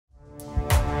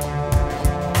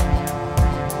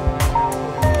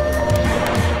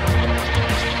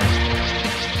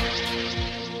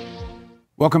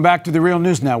Welcome back to the Real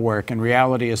News Network and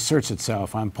Reality Asserts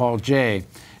Itself. I'm Paul Jay.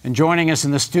 And joining us in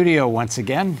the studio once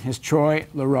again is Troy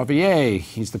LaRaviere.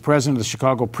 He's the president of the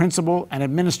Chicago Principal and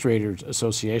Administrators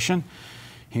Association.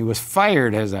 He was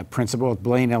fired as a principal at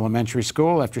Blaine Elementary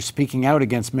School after speaking out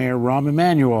against Mayor Rahm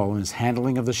Emanuel and his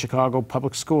handling of the Chicago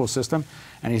public school system.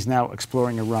 And he's now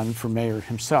exploring a run for mayor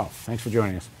himself. Thanks for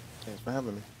joining us. Thanks for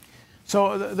having me.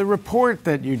 So the report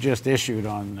that you just issued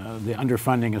on the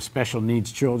underfunding of special needs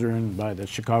children by the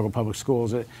Chicago Public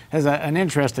Schools, it has an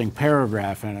interesting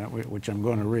paragraph in it, which I'm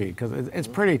going to read, because it's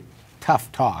pretty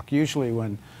tough talk. Usually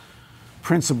when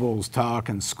principals talk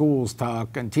and schools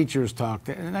talk and teachers talk,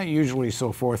 they're not usually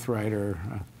so forthright or,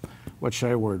 what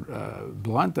should I word,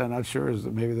 blunt, I'm not sure is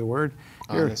maybe the word.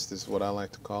 Honest is what I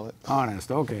like to call it. Honest,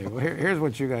 okay. Well, here's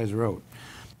what you guys wrote.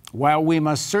 While we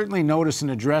must certainly notice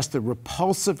and address the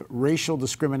repulsive racial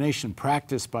discrimination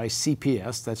practiced by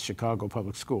CPS, that's Chicago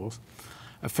Public Schools,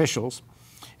 officials,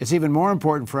 it's even more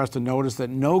important for us to notice that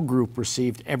no group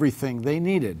received everything they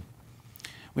needed.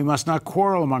 We must not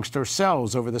quarrel amongst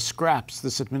ourselves over the scraps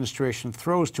this administration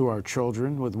throws to our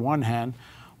children with one hand,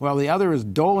 while the other is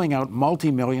doling out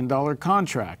multi-million-dollar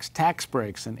contracts, tax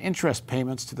breaks, and interest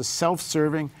payments to the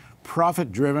self-serving,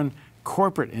 profit-driven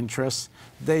corporate interests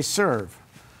they serve.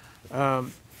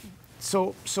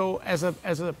 So as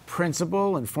a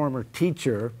principal and former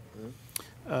teacher,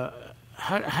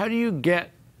 how do you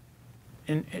get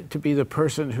to be the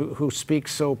person who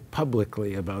speaks so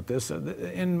publicly about this?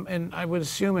 And I would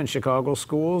assume in Chicago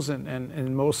schools and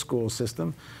in most school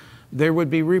system, there would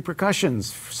be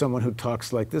repercussions for someone who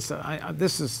talks like this.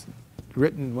 This is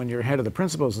written when you're head of the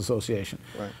Principals Association.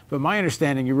 Right. But my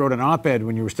understanding, you wrote an op-ed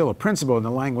when you were still a principal and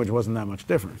the language wasn't that much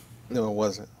different. No, it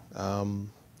wasn't.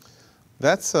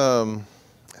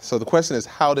 So the question is,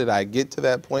 how did I get to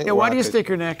that point? Yeah, why do you stick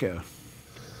your neck out?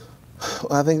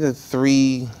 Well, I think there are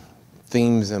three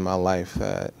themes in my life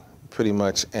that pretty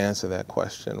much answer that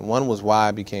question. One was why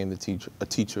I became a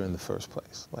teacher in the first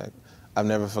place. Like, I've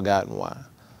never forgotten why.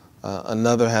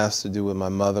 Another has to do with my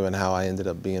mother and how I ended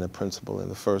up being a principal in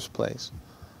the first place.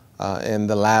 And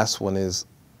the last one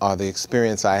are the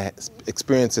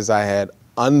experiences I had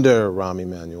under Rahm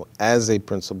Emanuel as a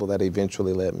principal that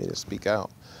eventually led me to speak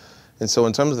out. And so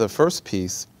in terms of the first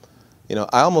piece, you know,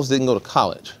 I almost didn't go to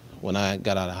college when I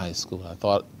got out of high school. I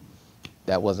thought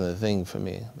that wasn't a thing for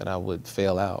me, that I would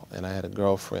fail out. And I had a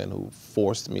girlfriend who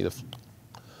forced me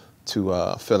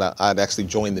to fill out. I'd actually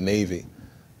joined the Navy.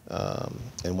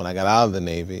 And when I got out of the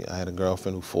Navy, I had a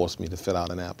girlfriend who forced me to fill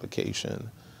out an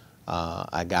application.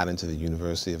 I got into the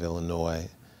University of Illinois.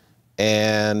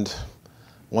 And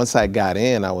once I got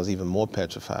in, I was even more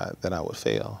petrified that I would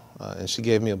fail. And she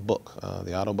gave me a book,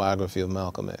 The Autobiography of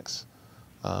Malcolm X,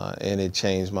 and it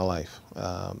changed my life.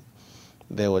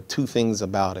 There were two things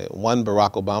about it. One,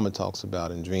 Barack Obama talks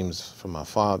about in Dreams from My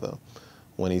Father,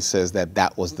 when he says that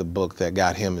that was the book that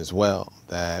got him as well,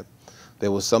 that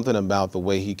there was something about the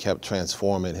way he kept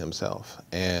transforming himself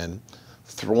and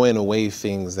throwing away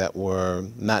things that were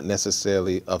not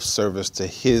necessarily of service to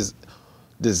his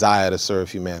desire to serve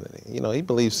humanity. You know, he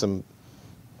believed some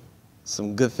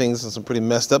good things and some pretty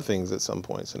messed up things at some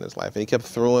points in his life. And he kept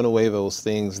throwing away those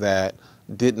things that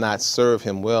did not serve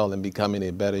him well in becoming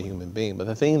a better human being. But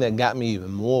the thing that got me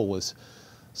even more was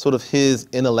sort of his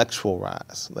intellectual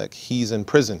rise. Like, he's in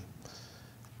prison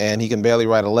and he can barely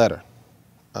write a letter.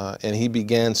 And he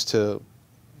begins to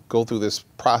go through this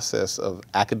process of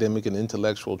academic and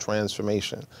intellectual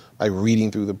transformation by reading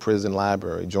through the prison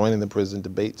library, joining the prison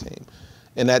debate team.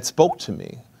 And that spoke to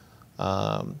me.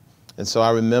 And so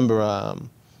I remember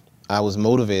I was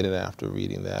motivated after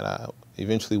reading that. I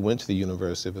eventually went to the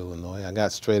University of Illinois. I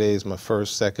got straight A's my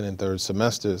first, second, and third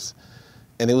semesters.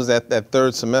 And it was at that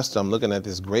third semester, I'm looking at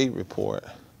this grade report,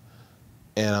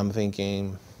 and I'm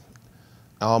thinking,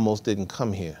 I almost didn't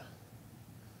come here.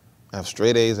 I have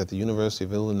straight A's at the University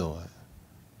of Illinois,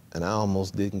 and I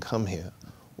almost didn't come here.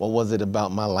 What was it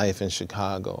about my life in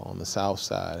Chicago, on the South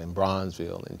Side, in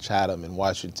Bronzeville, in Chatham, in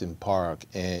Washington Park,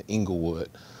 and Inglewood,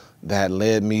 that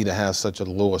led me to have such a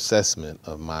low assessment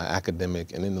of my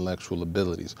academic and intellectual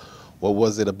abilities? What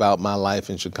was it about my life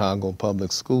in Chicago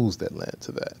public schools that led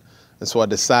to that? And so I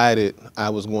decided I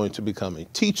was going to become a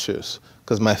teacher,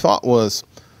 because my thought was,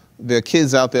 there are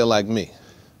kids out there like me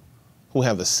who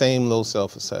have the same low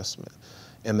self-assessment,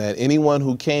 and that anyone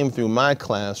who came through my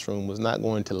classroom was not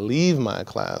going to leave my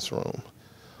classroom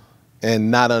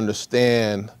and not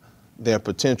understand their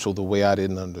potential the way I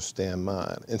didn't understand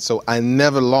mine. And so I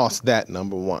never lost that,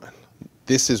 number one.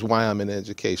 This is why I'm in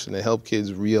education, to help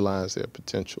kids realize their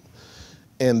potential.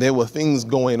 And there were things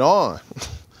going on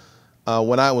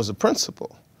when I was a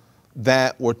principal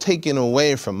that were taken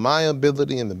away from my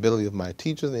ability and the ability of my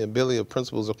teachers and the ability of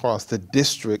principals across the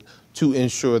district to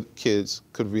ensure that kids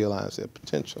could realize their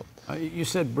potential. You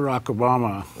said Barack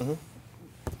Obama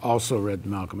also read the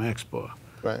Malcolm X book.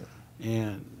 Right.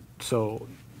 And so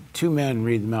two men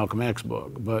read the Malcolm X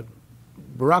book, but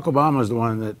Barack Obama is the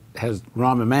one that has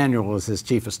Rahm Emanuel as his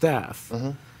chief of staff.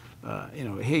 You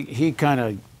know, he kind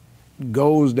of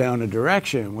goes down a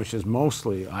direction which is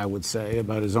mostly, I would say,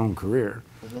 about his own career.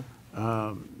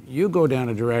 You go down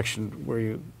a direction where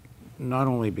you not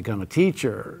only become a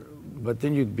teacher, but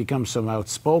then you become so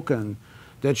outspoken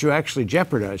that you actually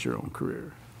jeopardize your own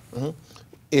career.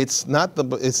 It's not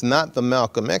the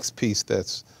Malcolm X piece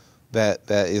that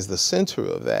is the center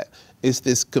of that. It's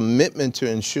this commitment to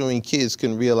ensuring kids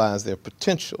can realize their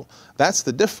potential. That's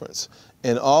the difference.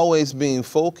 And always being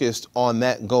focused on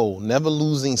that goal, never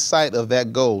losing sight of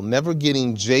that goal, never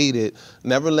getting jaded,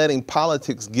 never letting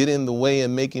politics get in the way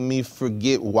and making me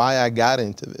forget why I got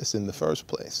into this in the first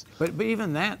place. But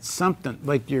even that's something,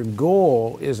 like your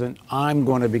goal isn't, I'm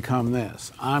going to become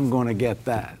this, I'm going to get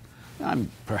that.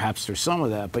 Perhaps there's some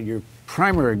of that, but your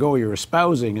primary goal you're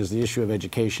espousing is the issue of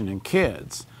education in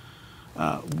kids.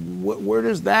 Where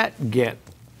does that get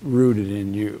rooted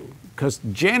in you? Because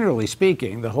generally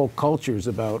speaking, the whole culture is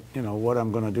about, you know, what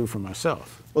I'm going to do for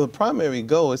myself. Well, the primary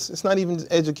goal, it's not even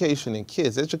education in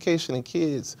kids. Education in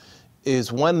kids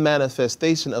is one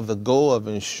manifestation of the goal of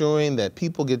ensuring that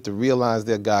people get to realize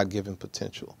their God-given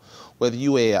potential. Whether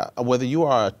you are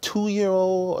a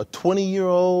 2-year-old, a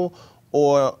 20-year-old,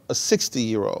 or a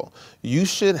 60-year-old, you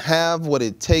should have what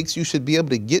it takes. You should be able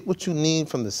to get what you need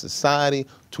from the society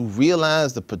to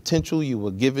realize the potential you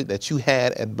were given, that you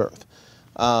had at birth.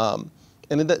 And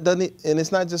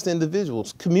it's not just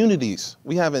individuals, communities.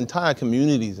 We have entire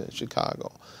communities in Chicago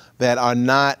that are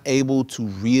not able to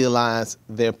realize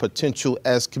their potential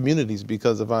as communities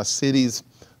because of our city's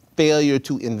failure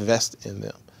to invest in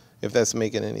them, if that's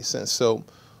making any sense. So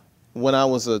when I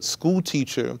was a school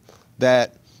teacher,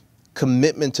 that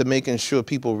commitment to making sure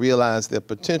people realize their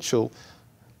potential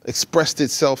expressed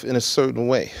itself in a certain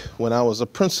way. When I was a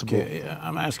principal. Okay,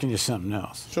 I'm asking you something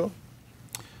else. Sure.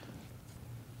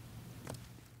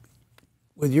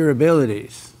 With your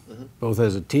abilities, both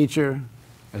as a teacher,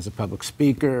 as a public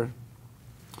speaker,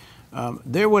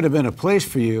 there would have been a place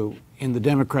for you in the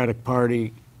Democratic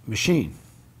Party machine.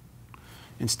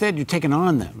 Instead, you're taking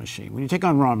on that machine. When you take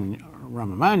on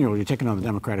Rahm Emanuel, you're taking on the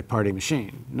Democratic Party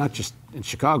machine, not just in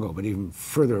Chicago, but even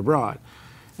further abroad.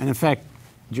 And in fact,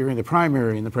 during the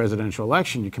primary in the presidential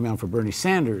election, you come out for Bernie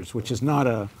Sanders, which is not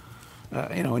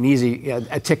an easy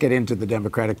ticket into the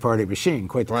Democratic Party machine.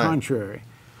 Quite the contrary.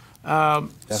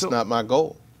 That's not my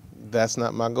goal. That's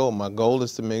not my goal. My goal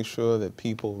is to make sure that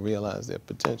people realize their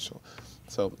potential.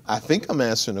 So I think I'm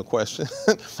answering the question.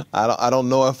 I don't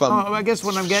know if I'm I guess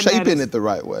what I'm getting shaping at it the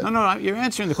right way. No, you're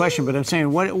answering the question, but I'm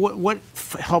saying what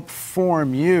helped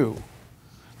form you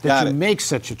that you make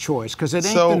such a choice? Because it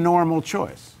ain't the normal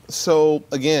choice. So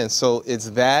again, it's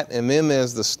that, and then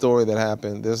there's the story that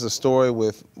happened. There's a story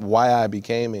with why I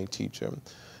became a teacher,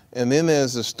 and then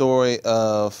there's the story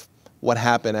of what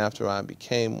happened after I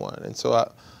became one. And so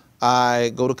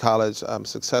I go to college, I'm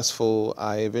successful,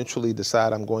 I eventually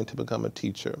decide I'm going to become a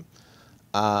teacher.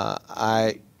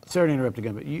 Sorry to interrupt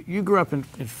again, but you grew up in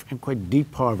quite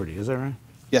deep poverty, is that right?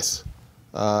 Yes.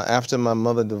 After my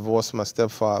mother divorced my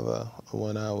stepfather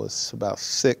when I was about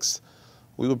 6,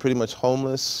 we were pretty much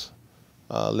homeless,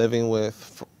 living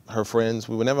with her friends.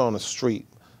 We were never on the street,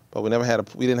 but we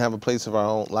didn't have a place of our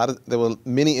own. There were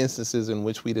many instances in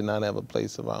which we did not have a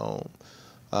place of our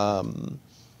own.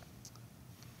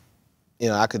 You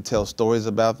know, I could tell stories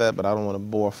about that, but I don't want to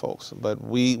bore folks. But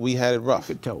we had it rough.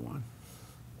 You could tell one.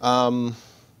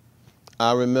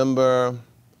 I remember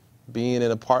being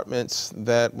in apartments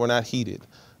that were not heated.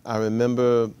 I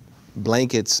remember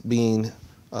blankets being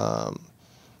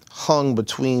hung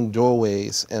between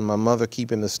doorways, and my mother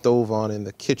keeping the stove on in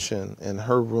the kitchen, and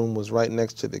her room was right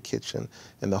next to the kitchen,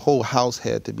 and the whole house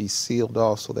had to be sealed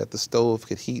off so that the stove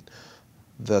could heat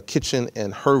the kitchen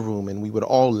and her room, and we would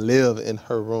all live in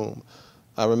her room.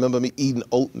 I remember me eating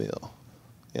oatmeal,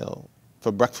 you know,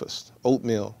 for breakfast,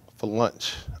 oatmeal for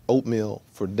lunch, oatmeal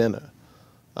for dinner.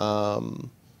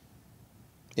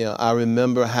 You know, I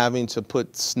remember having to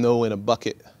put snow in a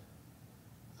bucket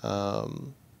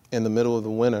in the middle of the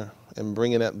winter and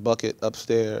bringing that bucket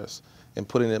upstairs and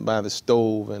putting it by the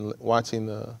stove and watching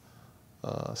the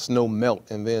snow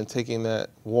melt, and then taking that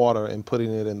water and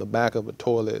putting it in the back of a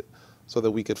toilet so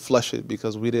that we could flush it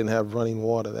because we didn't have running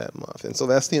water that month. And so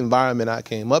that's the environment I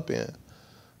came up in.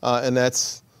 And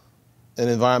that's an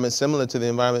environment similar to the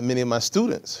environment many of my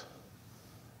students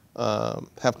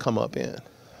have come up in.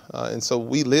 And so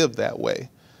we lived that way.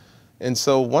 And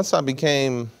so once I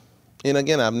became, and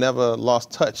again, I've never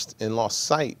lost touch and lost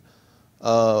sight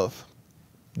of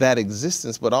that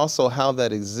existence, but also how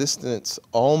that existence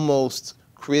almost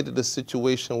created a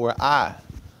situation where I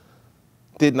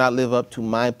did not live up to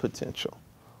my potential,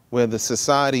 where the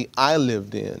society I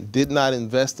lived in did not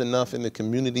invest enough in the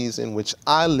communities in which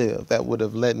I lived that would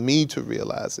have led me to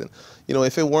realize it. You know,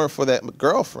 if it weren't for that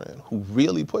girlfriend who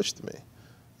really pushed me,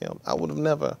 you know, I would have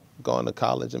never gone to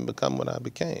college and become what I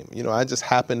became. You know, I just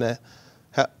happened to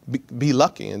be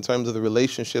lucky in terms of the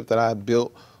relationship that I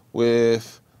built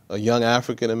with a young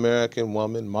African-American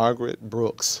woman, Margaret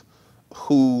Brooks,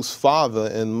 whose father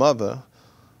and mother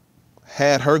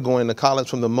had her going to college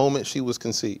from the moment she was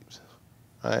conceived,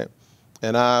 right?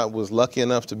 And I was lucky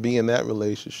enough to be in that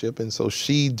relationship, and so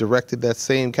she directed that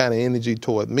same kind of energy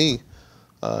toward me,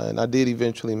 and I did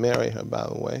eventually marry her, by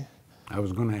the way. I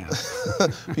was going to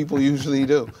ask. People usually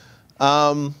do.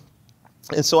 And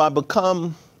so I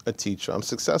become a teacher. I'm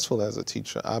successful as a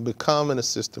teacher. I become an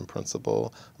assistant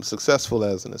principal. I'm successful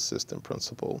as an assistant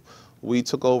principal. We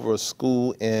took over a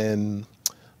school in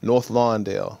North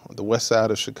Lawndale, the west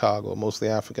side of Chicago, mostly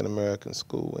African-American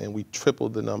school, and we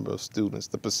tripled the number of students,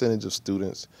 the percentage of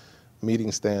students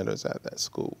meeting standards at that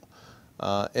school.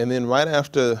 And then right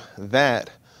after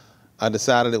that, I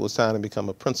decided it was time to become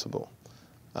a principal.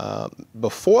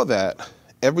 Before that,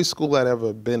 every school I'd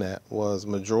ever been at was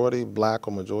majority Black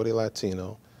or majority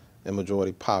Latino and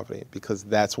majority poverty, because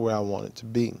that's where I wanted to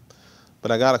be.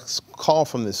 But I got a call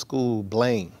from this school,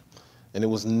 Blaine, and it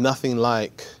was nothing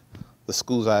like the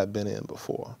schools I had been in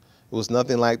before. It was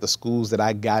nothing like the schools that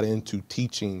I got into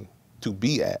teaching to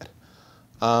be at.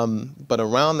 But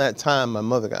around that time, my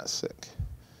mother got sick.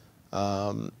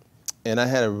 And I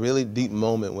had a really deep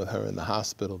moment with her in the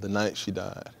hospital the night she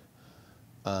died.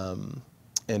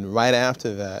 And right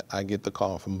after that, I get the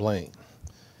call from Blaine.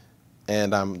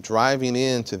 And I'm driving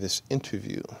into this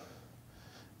interview,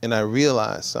 and I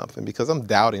realized something, because I'm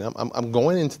doubting. I'm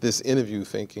going into this interview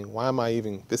thinking, why am I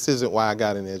even, this isn't why I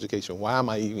got into education. Why am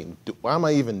I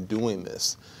even doing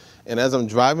this? And as I'm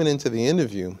driving into the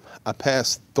interview, I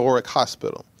passed Thorick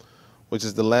Hospital, which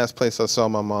is the last place I saw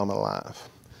my mom alive.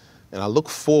 And I look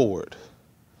forward,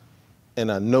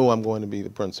 and I know I'm going to be the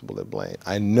principal at Blaine.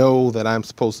 I know that I'm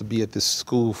supposed to be at this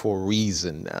school for a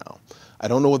reason now. I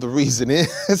don't know what the reason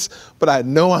is, but I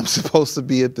know I'm supposed to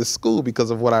be at this school because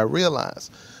of what I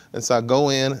realized. And so I go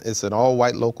in, it's an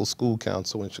all-white local school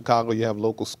council. In Chicago, you have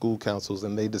local school councils,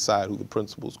 and they decide who the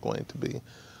principal's going to be.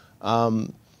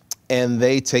 And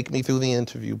they take me through the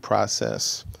interview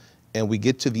process, and we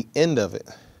get to the end of it.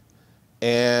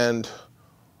 And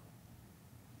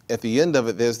at the end of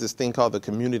it, there's this thing called the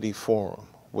community forum,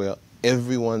 where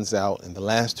everyone's out, and the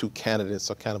last two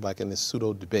candidates are kind of like in this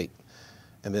pseudo debate.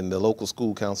 And then the local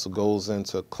school council goes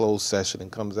into closed session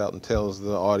and comes out and tells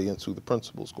the audience who the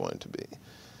principal's going to be.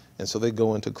 And so they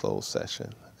go into closed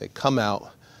session. They come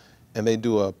out and they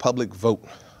do a public vote.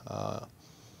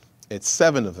 It's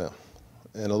 7 of them.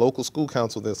 In a local school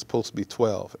council, there's supposed to be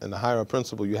 12. And to hire a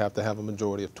principal, you have to have a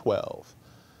majority of 12.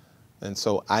 And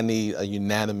so I need a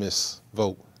unanimous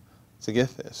vote to get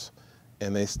this.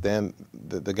 And they stand,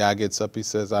 the guy gets up, he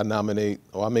says, I nominate,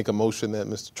 or I make a motion that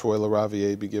Mr. Troy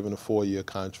LaRaviere be given a 4-year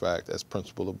contract as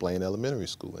principal of Blaine Elementary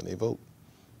School. And they vote,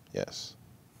 yes,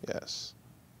 yes,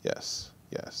 yes,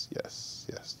 yes, yes,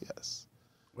 yes, yes.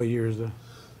 What year is that?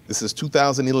 This is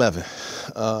 2011.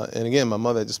 And again, my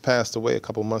mother had just passed away a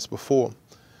couple months before.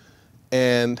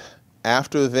 And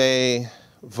after they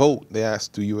vote, they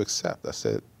asked, do you accept? I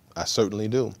said, I certainly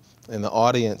do. And the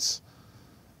audience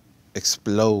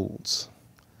explodes.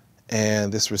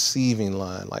 And this receiving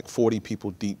line, like 40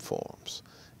 people deep, forms.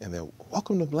 And they're,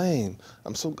 welcome to Blaine.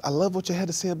 I love what you had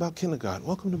to say about kindergarten.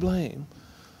 Welcome to Blaine.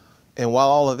 And while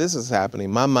all of this is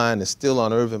happening, my mind is still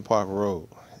on Irving Park Road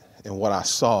and what I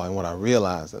saw and what I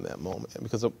realized in that moment.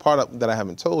 Because a part that I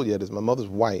haven't told yet is my mother's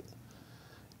white.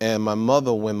 And my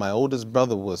mother, when my oldest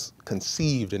brother was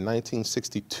conceived in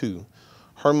 1962,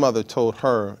 her mother told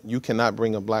her, you cannot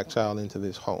bring a black child into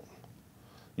this home.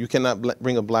 You cannot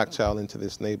bring a black child into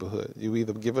this neighborhood. You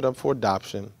either give it up for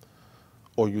adoption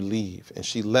or you leave. And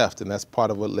she left, and that's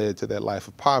part of what led to that life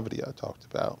of poverty I talked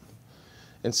about.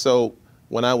 And so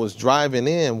when I was driving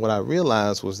in, what I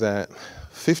realized was that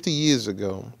 50 years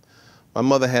ago, my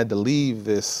mother had to leave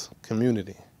this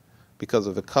community because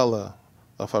of the color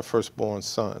of her firstborn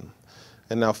son.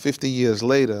 And now 50 years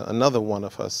later, another one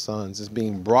of her sons is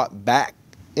being brought back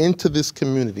into this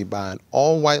community by an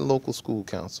all-white local school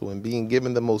council and being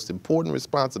given the most important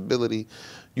responsibility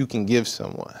you can give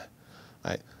someone.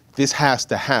 Right? This has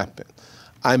to happen.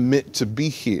 I meant to be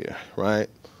here, right?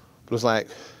 But it was like,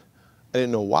 I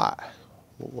didn't know why.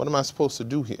 What am I supposed to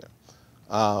do here?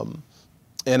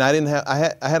 And I didn't have,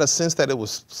 I had a sense that it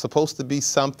was supposed to be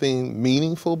something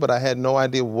meaningful, but I had no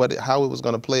idea how it was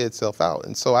going to play itself out.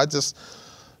 And so I just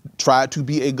tried to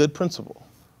be a good principal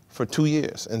for 2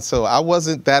 years. And so I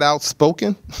wasn't that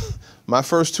outspoken. My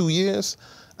first 2 years,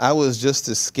 I was just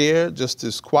as scared, just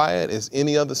as quiet as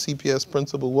any other CPS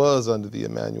principal was under the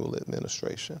Emanuel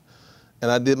administration.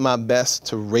 And I did my best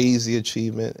to raise the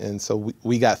achievement. And so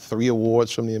we got 3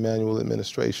 awards from the Emanuel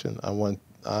administration. I'm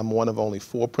one of only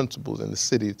 4 principals in the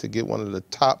city to get one of the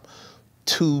top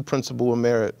 2 Principal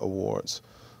Merit Awards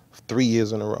 3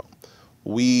 years in a row.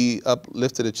 We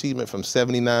uplifted achievement from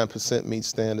 79% meet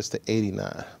standards to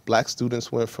 89. Black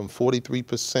students went from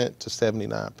 43% to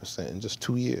 79% in just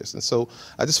 2 years. And so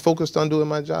I just focused on doing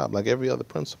my job like every other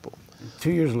principal. 2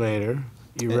 years later,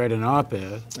 you write an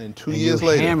op-ed, and 2 years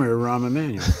later, hammer Rahm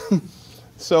Emanuel.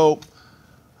 So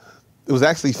it was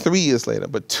actually 3 years later,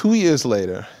 but 2 years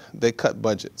later, they cut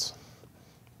budgets.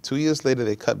 2 years later,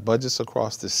 they cut budgets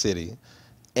across the city.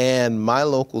 And my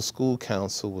local school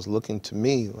council was looking to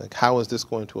me like, how is this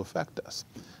going to affect us?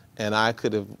 And I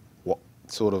could have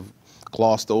sort of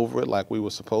glossed over it like we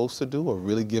were supposed to do, or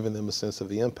really given them a sense of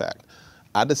the impact.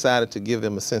 I decided to give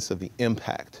them a sense of the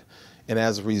impact. And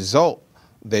as a result,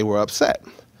 they were upset.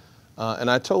 And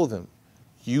I told them,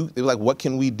 they were like, what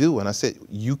can we do? And I said,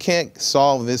 you can't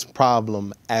solve this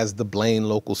problem as the Blaine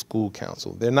Local School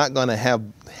Council. They're not going to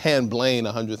hand Blaine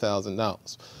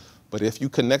 $100,000. But if you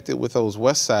connect it with those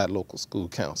West Side local school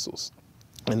councils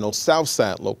and those South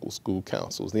Side local school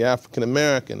councils, the African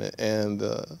American and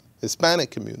the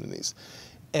Hispanic communities,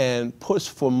 and push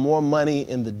for more money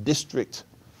in the district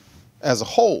as a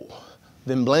whole,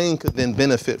 then Blaine could then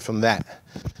benefit from that.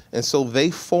 And so they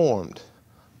formed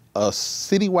a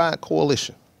citywide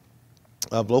coalition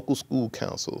of local school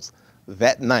councils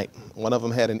that night. One of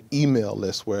them had an email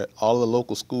list where all of the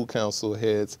local school council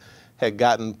heads had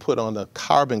gotten put on a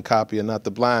carbon copy and not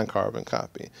the blind carbon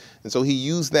copy. And so he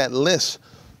used that list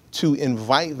to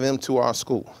invite them to our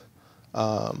school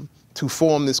to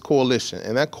form this coalition.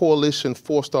 And that coalition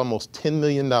forced almost $10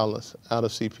 million out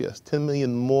of CPS, $10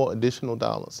 million more additional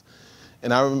dollars.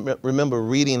 And I remember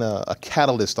reading a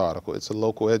Catalyst article, it's a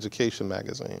local education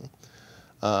magazine,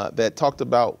 that talked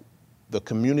about the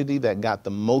community that got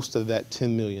the most of that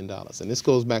 $10 million. And this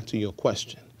goes back to your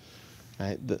question,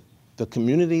 right? The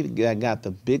community that got the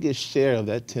biggest share of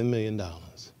that $10 million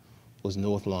was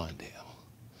North Lawndale.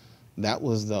 That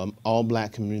was the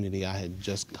all-black community I had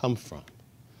just come from,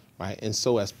 right? And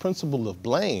so as principal of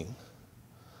Blaine,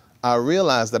 I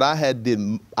realized that I had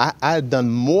done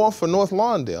more for North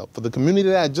Lawndale, for the community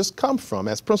that I had just come from,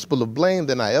 as principal of Blaine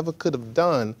than I ever could have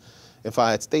done if I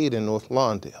had stayed in North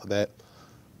Lawndale. That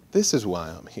this is why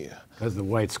I'm here. Because the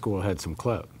white school had some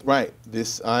clout. Right.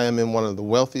 I am in one of the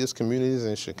wealthiest communities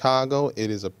in Chicago. It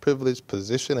is a privileged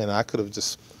position, and I could have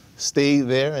just stayed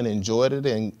there and enjoyed it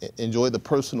and enjoyed the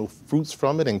personal fruits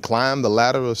from it and climbed the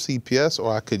ladder of CPS,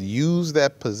 or I could use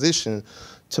that position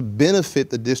to benefit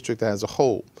the district as a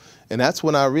whole. And that's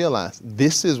when I realized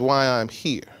this is why I'm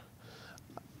here.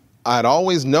 I'd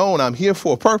always known I'm here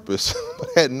for a purpose, but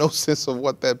had no sense of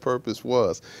what that purpose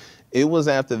was. It was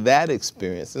after that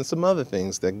experience and some other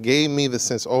things that gave me the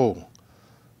sense, oh,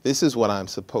 this is what I'm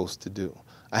supposed to do.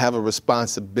 I have a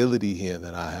responsibility here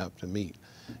that I have to meet.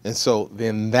 And so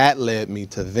then that led me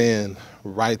to then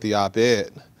write the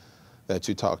op-ed that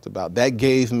you talked about. That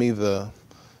gave me the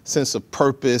sense of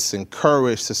purpose and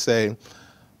courage to say,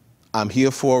 I'm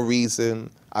here for a reason.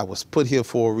 I was put here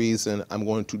for a reason. I'm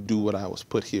going to do what I was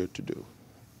put here to do.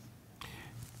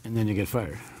 And then you get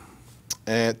fired.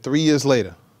 And 3 years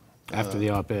later. After the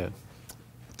op-ed.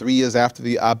 3 years after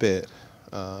the op-ed,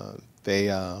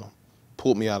 they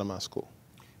pulled me out of my school.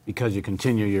 Because you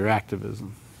continue your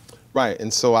activism. Right,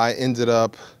 and so I ended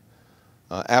up,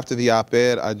 after the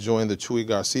op-ed, I joined the Chuy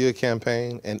Garcia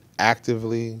campaign and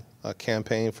actively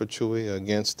campaigned for Chuy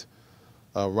against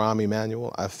Rahm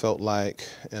Emanuel. I felt like,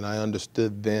 and I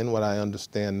understood then what I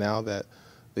understand now, that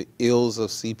the ills of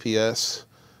CPS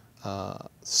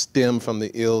stem from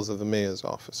the ills of the mayor's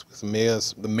office.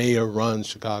 Because the mayor runs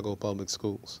Chicago public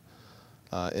schools.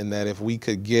 And that if we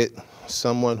could get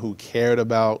someone who cared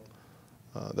about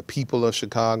the people of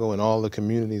Chicago and all the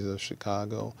communities of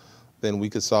Chicago, then we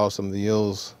could solve some of the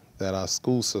ills that our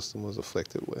school system was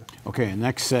afflicted with. Okay,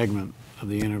 next segment of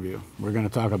the interview, we're going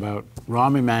to talk about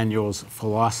Rahm Emanuel's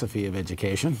philosophy of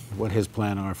education, what his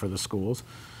plans are for the schools,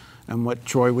 and what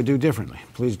Troy would do differently.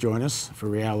 Please join us for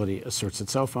Reality Asserts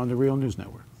Itself on the Real News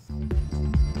Network.